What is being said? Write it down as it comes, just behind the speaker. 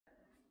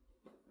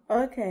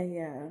Okay,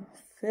 y'all.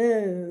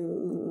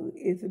 So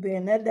it's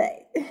been a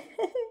day.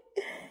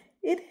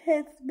 It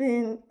has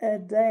been a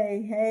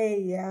day.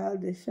 Hey, y'all.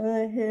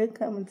 Deshaun here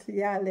coming to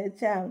y'all.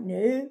 Let y'all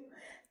know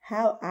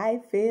how I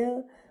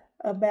feel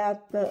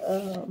about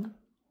the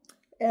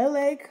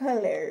LA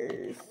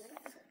colors.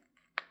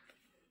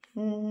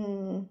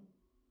 The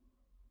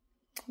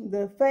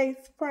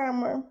face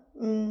primer.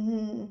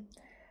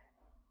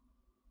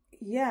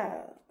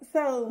 Yeah.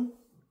 So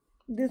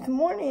this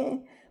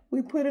morning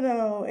we put it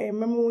on, and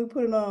remember when we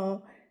put it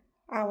on,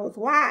 I was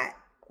white.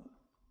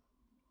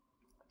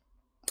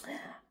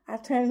 I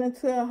turned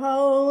into a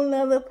whole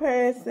nother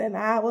person.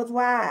 I was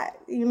white.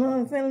 You know what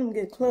I'm saying? Let me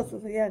get closer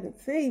so y'all can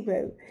see,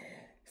 baby.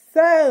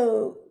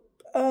 So,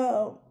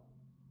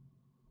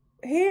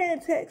 here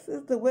in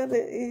Texas, the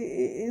weather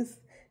is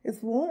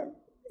warm.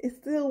 It's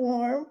still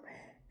warm.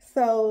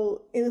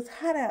 So, it was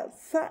hot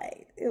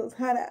outside.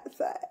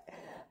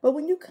 But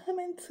when you come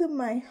into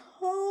my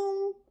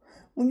home,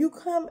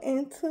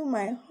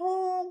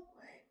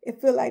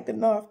 it feel like the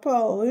North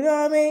Pole. You know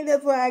what I mean?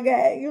 That's what I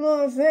got. You know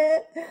what I'm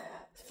saying?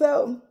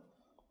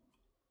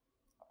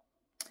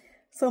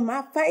 So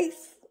my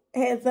face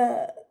has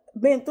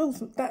been through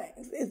some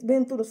things. It's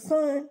been through the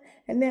sun,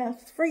 and now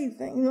it's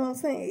freezing. You know what I'm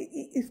saying?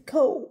 It's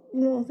cold.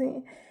 You know what I'm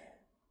saying?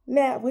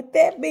 Now, with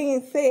that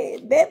being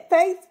said, that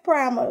face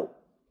primer,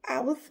 I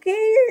was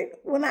scared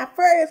when I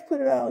first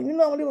put it on. You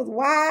know, when it was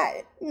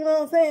wide. You know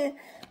what I'm saying?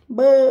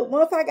 But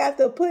once I got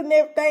to putting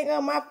everything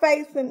on my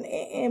face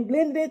and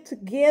blending it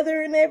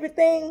together and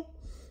everything,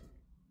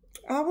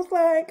 I was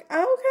like,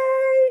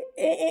 okay.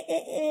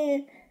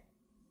 And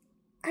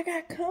I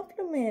got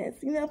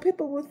compliments. You know,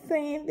 people were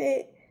saying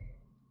that,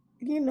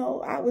 you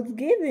know, I was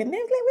giving. They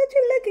was like, what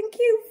you looking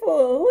cute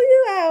for? Who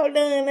you all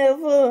done that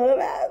for?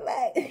 And I was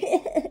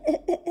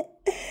like,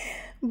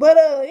 but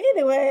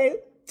anyway,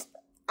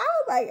 I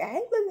was like, I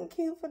ain't looking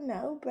cute for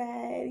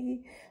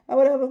nobody or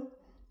whatever.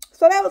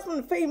 So that was from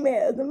the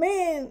females. The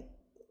men,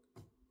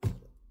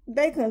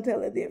 they couldn't tell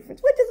the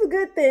difference, which is a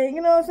good thing,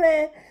 you know what I'm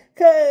saying?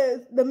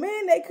 Because the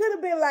men, they could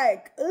have been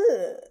like,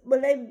 ugh,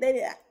 but I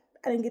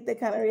didn't get that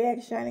kind of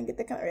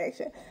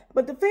reaction.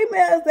 But the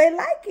females, they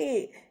like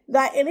it.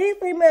 Like, and these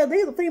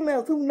are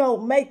females who know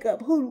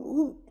makeup,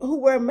 who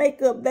wear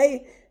makeup.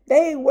 They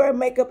wear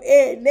makeup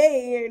every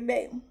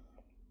day.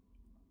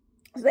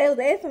 So they was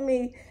asking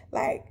me,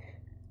 like,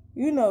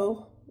 you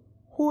know,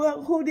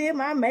 who did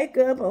my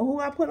makeup and who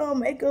I put on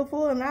makeup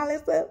for and all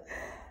that stuff.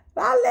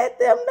 I let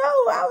them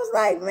know. I was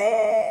like,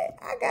 man,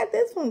 I got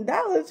this from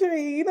Dollar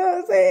Tree. You know what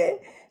I'm saying?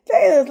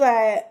 They was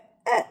like,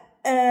 I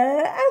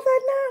was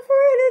like, nah, for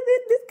real,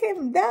 this came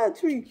from Dollar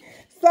Tree.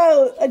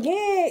 So,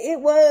 again,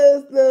 it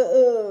was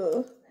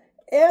the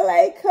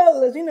LA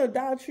colors. You know,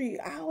 Dollar Tree,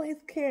 I always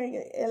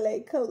carrying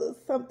LA colors,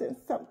 something.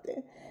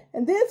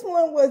 And this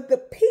one was the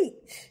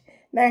peach.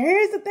 Now,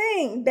 here's the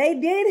thing. They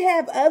did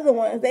have other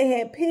ones. They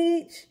had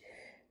peach.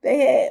 They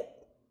had,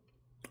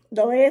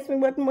 don't ask me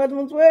what the other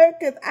ones were,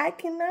 because I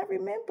cannot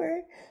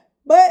remember.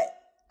 But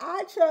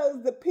I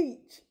chose the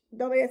peach.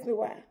 Don't ask me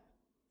why.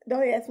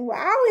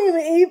 I don't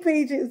even eat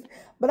peaches.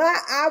 But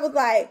I was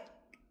like,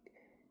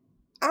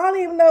 I don't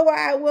even know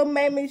what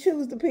made me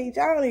choose the peach.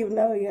 I don't even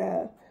know,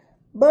 y'all.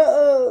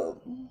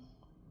 But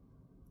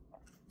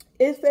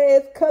it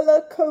says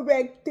color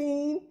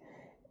correcting.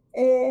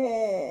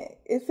 And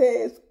it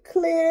says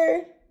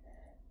clear,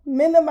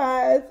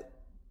 minimize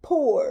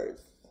pores.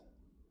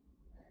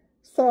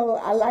 So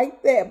I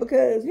like that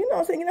because, you know what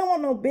I'm saying, you don't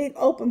want no big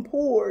open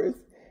pores.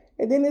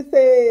 And then it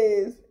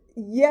says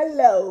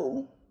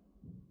yellow.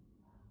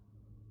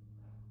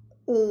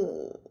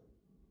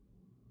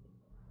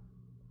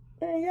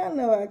 Man, y'all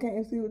know I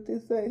can't see what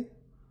this say.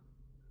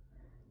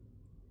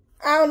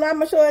 I don't know, I'm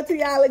going to show it to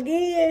y'all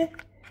again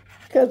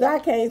because I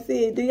can't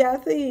see it. Do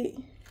y'all see it?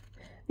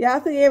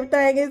 Y'all see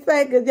everything it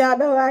say because y'all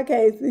know I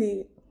can't see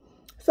it.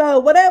 So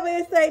whatever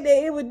it say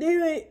that it would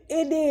do it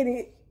did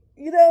it.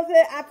 You know what I'm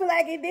saying? I feel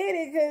like it did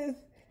it because,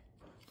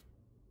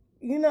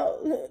 you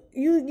know,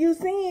 you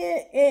see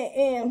it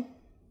and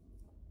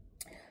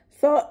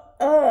so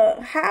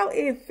how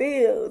it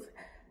feels,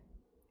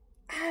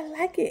 I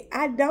like it.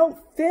 I don't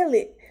feel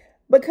it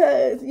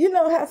because you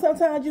know how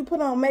sometimes you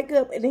put on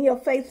makeup and then your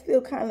face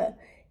feel kind of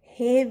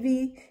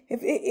heavy.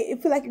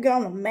 It feel like you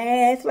got on a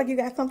mask, like you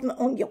got something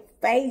on your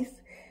face.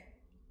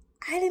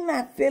 I did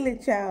not feel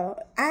it, y'all.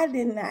 I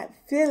did not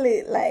feel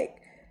it.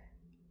 Like,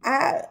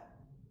 I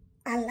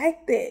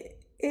like that.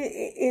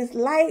 It's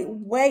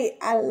lightweight.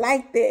 I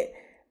like that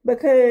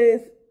because,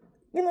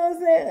 you know what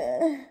I'm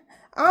saying?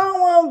 I don't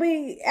want to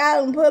be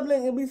out in public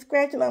and be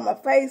scratching on my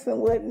face and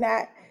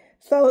whatnot.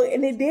 So,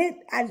 and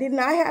I did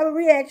not have a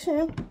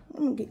reaction.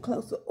 Let me get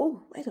closer.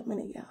 Oh, wait a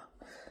minute, y'all.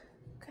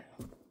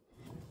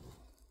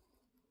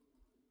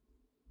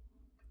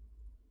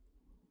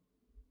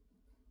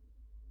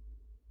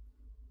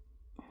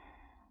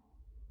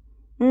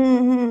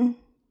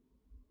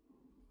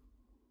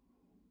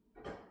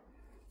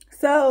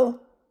 So,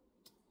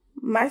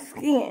 my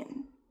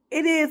skin,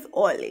 it is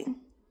oily.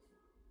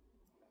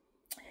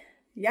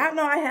 Y'all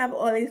know I have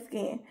oily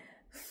skin.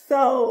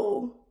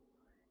 So,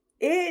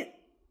 Does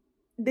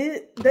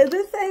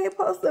it say it's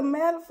supposed to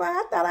mattify?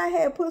 I thought I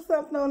had put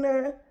something on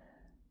there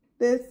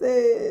that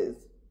says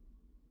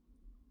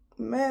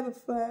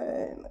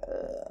mattifying.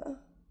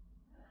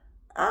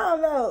 I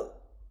don't know.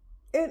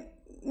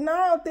 No,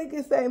 I don't think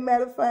it say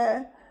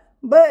mattifying.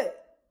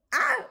 But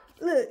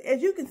look,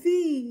 as you can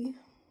see,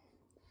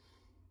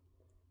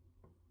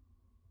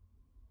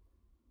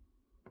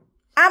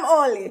 I'm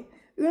oily.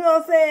 You know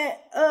what I'm saying?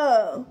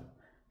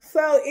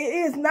 So it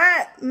is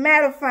not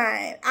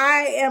mattifying.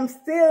 I am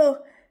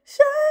still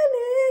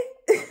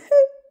shiny.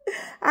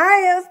 I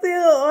am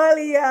still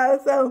oily, y'all.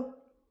 So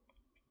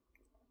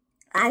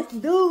I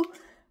do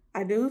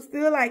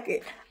still like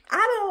it.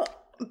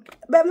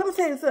 But let me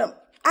tell you something.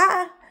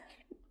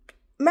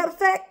 Matter of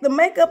fact, the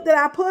makeup that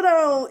I put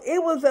on,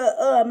 it was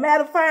a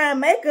mattifying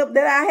makeup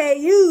that I had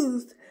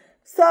used.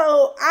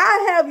 So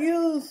I have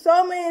used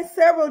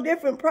several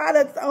different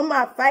products on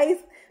my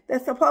face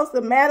that's supposed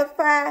to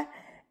mattify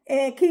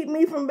and keep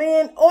me from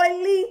being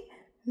oily.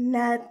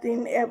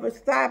 Nothing ever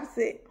stops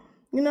it.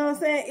 You know what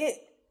I'm saying?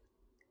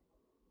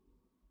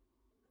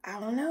 I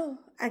don't know.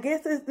 I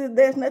guess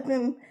there's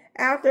nothing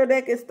out there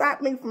that can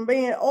stop me from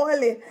being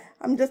oily.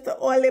 I'm just an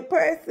oily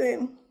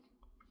person.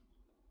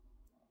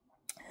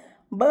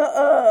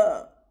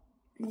 But,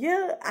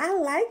 yeah, I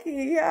like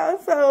it, y'all.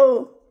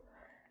 So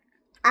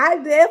I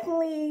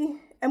definitely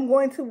am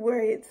going to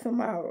wear it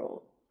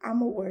tomorrow. I'm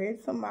gonna wear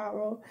it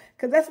tomorrow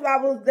because that's why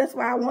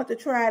I want to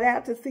try it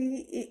out to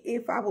see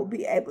if I will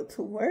be able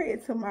to wear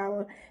it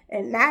tomorrow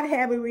and not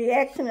have a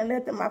reaction or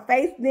nothing. My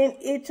face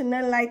didn't itch or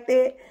nothing like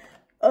that.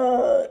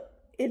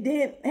 It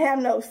didn't have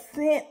no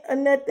scent or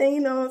nothing.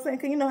 You know what I'm saying?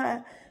 Cause you know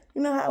how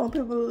when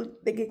people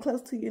they get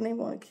close to you and they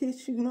want to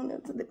kiss you, you know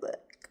what I'm saying?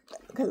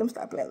 Okay, let me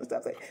stop playing.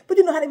 But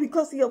you know how they be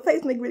close to your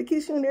face and they really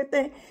kiss you and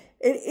everything.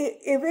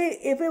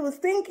 If it was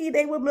stinky,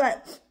 they would be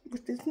like,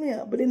 what's this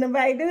smell? But didn't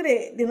nobody do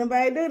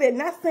that.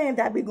 Not saying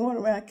that I be going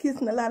around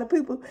kissing a lot of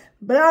people,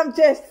 but I'm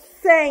just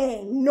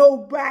saying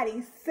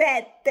nobody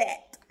said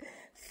that.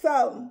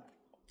 So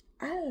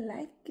I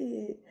like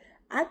it.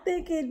 I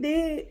think it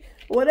did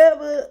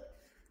whatever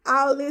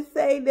all this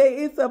say that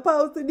it's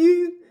supposed to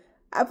do.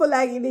 I feel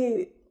like it did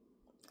it.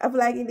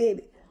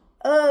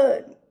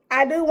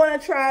 I do want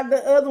to try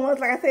the other ones.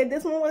 Like I said,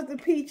 this one was the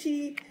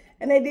peachy,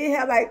 and they did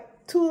have like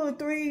 2 or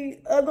 3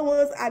 other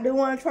ones. I do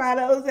want to try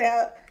those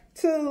out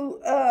too.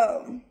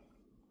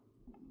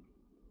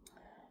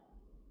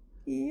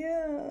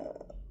 Yeah,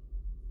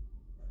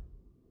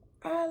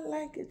 I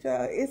like it,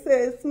 y'all. It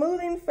says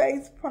smoothing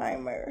face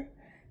primer.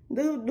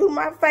 Do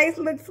my face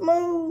look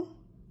smooth?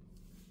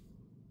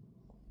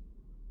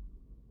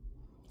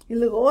 You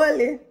look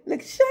oily,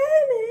 look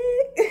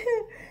shiny.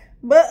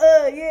 But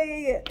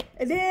yeah.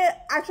 And then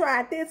I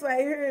tried this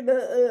right here.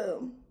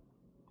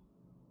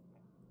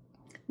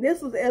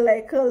 This was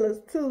LA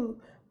Colors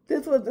too.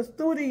 This was the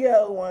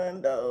studio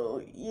one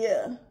though.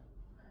 Yeah,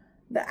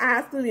 the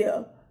eye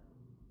studio.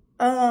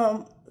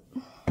 I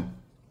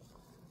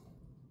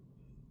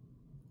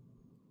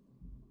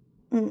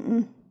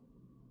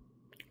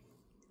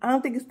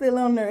don't think it's still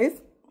on there.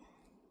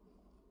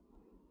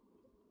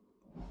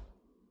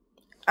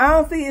 I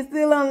don't see it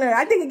still on there.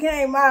 I think it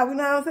came off, you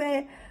know what I'm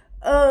saying?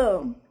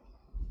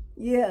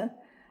 Yeah.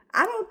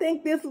 I don't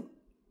think this,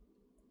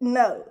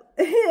 no.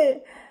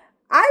 I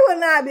will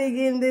not be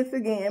getting this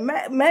again.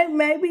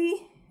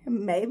 Maybe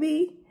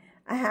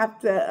I have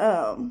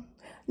to,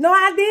 no,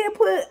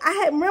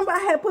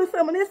 I had put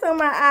some of this on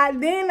my eye,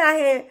 then I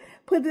had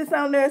put this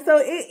on there. So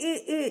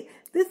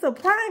this is a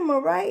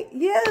primer, right?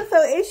 Yeah,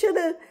 so it should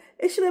have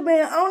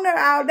been on there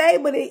all day,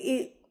 but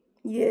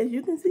yeah, as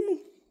you can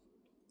see.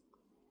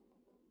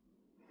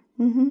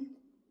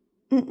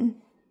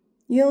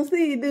 You don't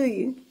see it, do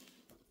you?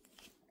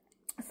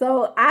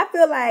 So I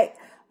feel like,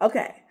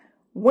 okay,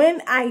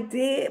 when I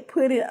did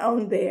put it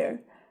on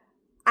there,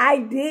 I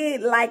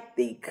did like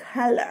the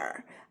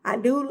color. I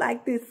do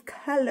like this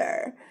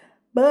color,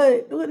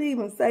 but do it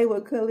even say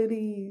what color it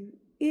is?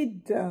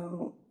 It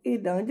don't.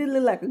 It just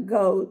look like a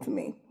gold to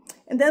me.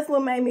 And that's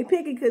what made me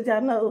pick it, because y'all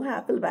know how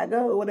I feel about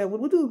gold, whatever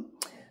we do.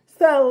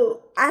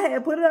 So I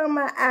had put it on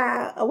my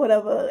eye or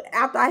whatever.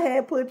 After I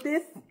had put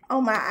this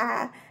on my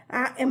eye,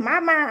 in my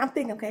mind, I'm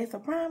thinking, okay, it's a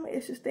primer.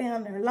 It should stay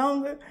on there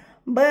longer.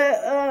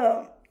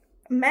 But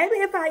maybe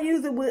if I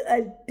use it with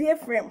a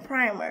different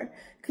primer,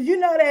 because you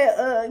know that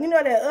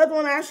other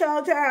one I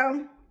showed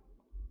y'all.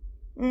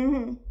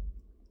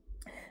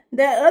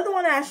 That other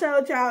one I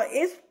showed y'all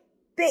is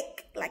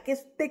thick, like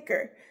it's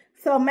thicker.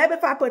 So maybe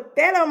if I put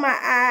that on my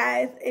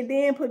eyes and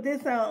then put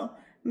this on,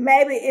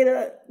 maybe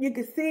you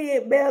can see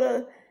it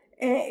better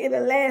and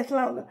it'll last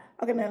longer.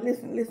 Okay, now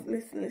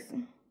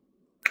listen.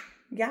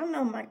 Y'all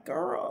know my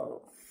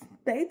girls.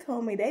 They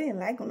told me they didn't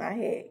like when I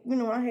had,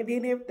 when I had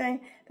did everything.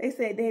 They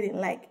said they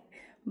didn't like it.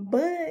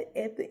 But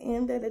at the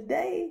end of the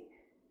day,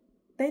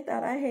 they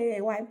thought I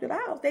had wiped it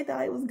off. They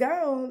thought it was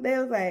gone. They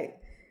was like,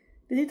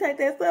 did you take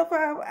that stuff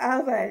off? I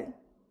was like,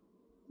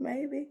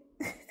 maybe.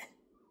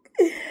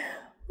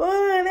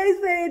 Oh, they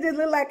say it just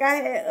looked like I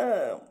had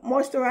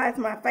moisturized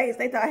my face.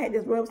 They thought I had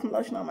just rubbed some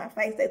lotion on my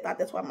face. They thought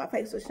that's why my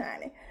face was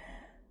shining.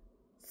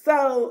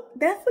 So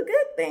that's a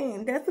good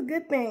thing. That's a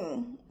good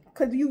thing.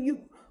 Because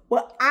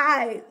well,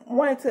 I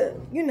wanted to,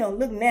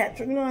 look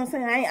natural. You know what I'm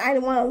saying? I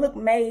didn't want to look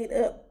made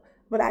up,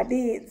 but I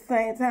did at the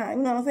same time.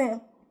 You know what I'm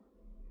saying?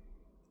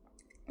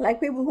 Like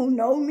people who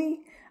know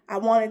me, I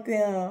wanted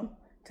them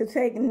to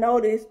take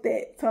notice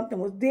that something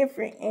was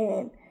different.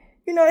 And,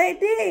 they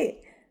did.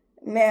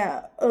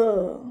 Now,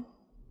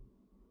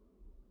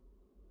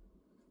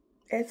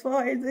 as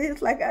far as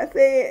this, like I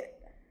said,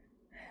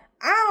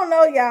 I don't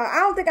know, y'all. I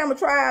don't think I'm going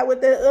to try it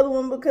with that other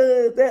one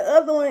because that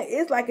other one,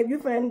 it's like if you're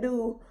finna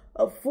do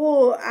a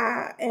full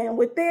eye. And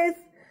with this,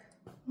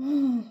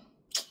 I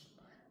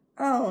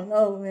don't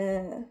know,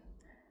 man.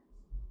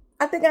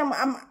 I think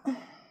I'm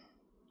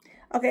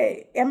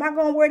okay, am I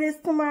going to wear this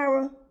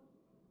tomorrow?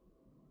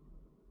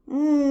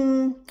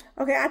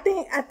 Okay, I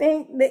think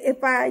that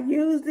if I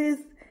use this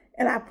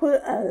and I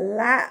put a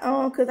lot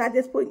on, because I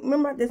just put,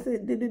 remember I just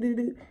said, then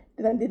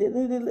I did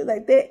it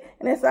like that,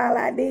 and that's all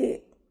I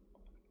did.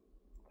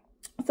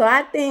 So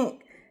I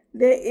think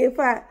that if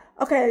I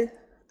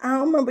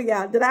don't remember,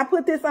 y'all. Did I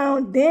put this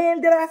on,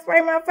 then did I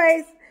spray my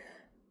face?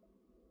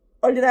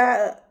 Or did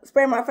I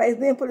spray my face,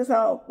 then put this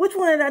on? Which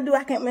one did I do?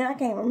 I can't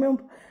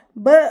remember.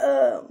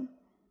 But,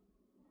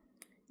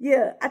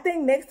 yeah, I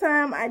think next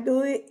time I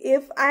do it,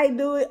 if I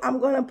do it, I'm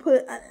going to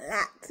put a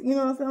lot. You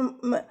know what I'm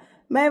saying?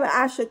 Maybe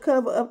I should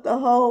cover up the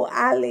whole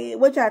eyelid.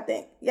 What y'all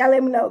think? Y'all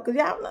let me know. Because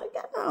y'all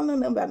don't know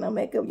nothing about no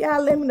makeup.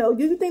 Y'all let me know.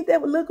 Do you think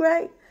that would look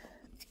right?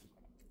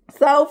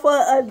 So for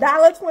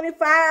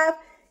 $1.25,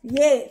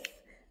 yes.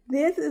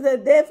 This is a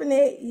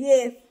definite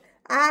yes.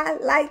 I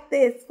like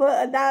this. For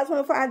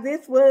 $1.25,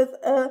 this was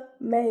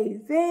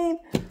amazing.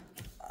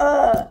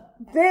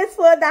 This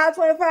for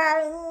 $1.25,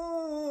 I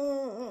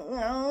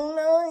don't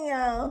know,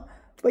 y'all.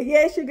 But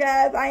yes, you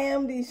guys, I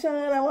am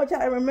Deshawn. I want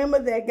y'all to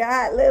remember that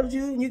God loves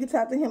you, and you can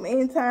talk to him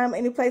anytime,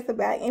 any place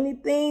about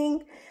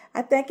anything.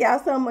 I thank y'all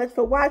so much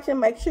for watching.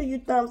 Make sure you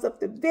thumbs up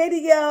the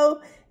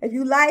video if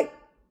you like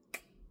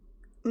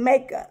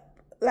makeup.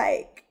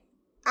 Like,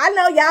 I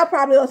know y'all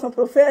probably are some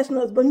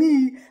professionals, but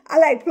me, I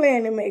like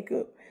playing in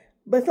makeup.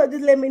 But so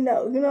just let me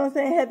know. You know what I'm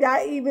saying? Have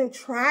y'all even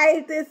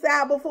tried this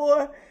out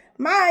before?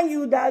 Mind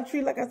you, Dollar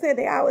Tree, like I said,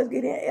 they always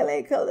get in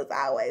LA colors,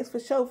 always, for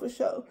sure, for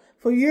sure.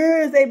 For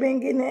years, they've been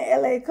getting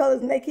in LA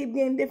colors, and they keep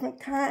getting different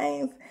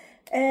kinds.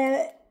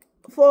 And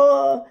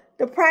for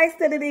the price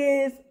that it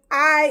is,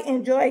 I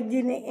enjoy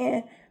getting it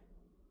and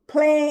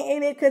playing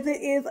in it because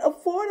it is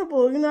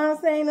affordable. You know what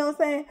I'm saying? You know what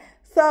I'm saying?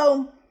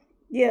 So,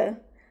 yeah,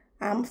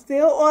 I'm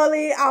still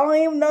oily. I don't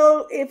even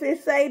know if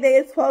it say that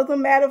it's supposed to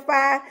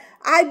mattify.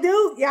 I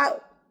do. Y'all,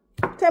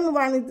 tell me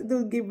what I need to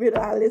do to get rid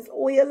of all this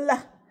oil.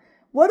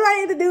 What do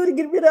I need to do to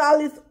get rid of all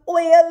this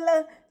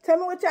oil? Tell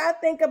me what y'all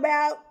think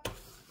about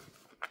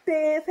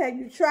this. Have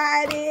you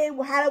tried it?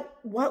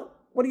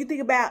 What do you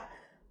think about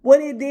what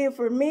it did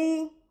for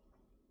me?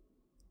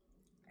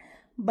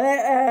 But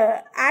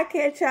I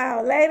catch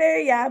y'all later.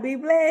 Y'all be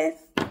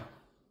blessed.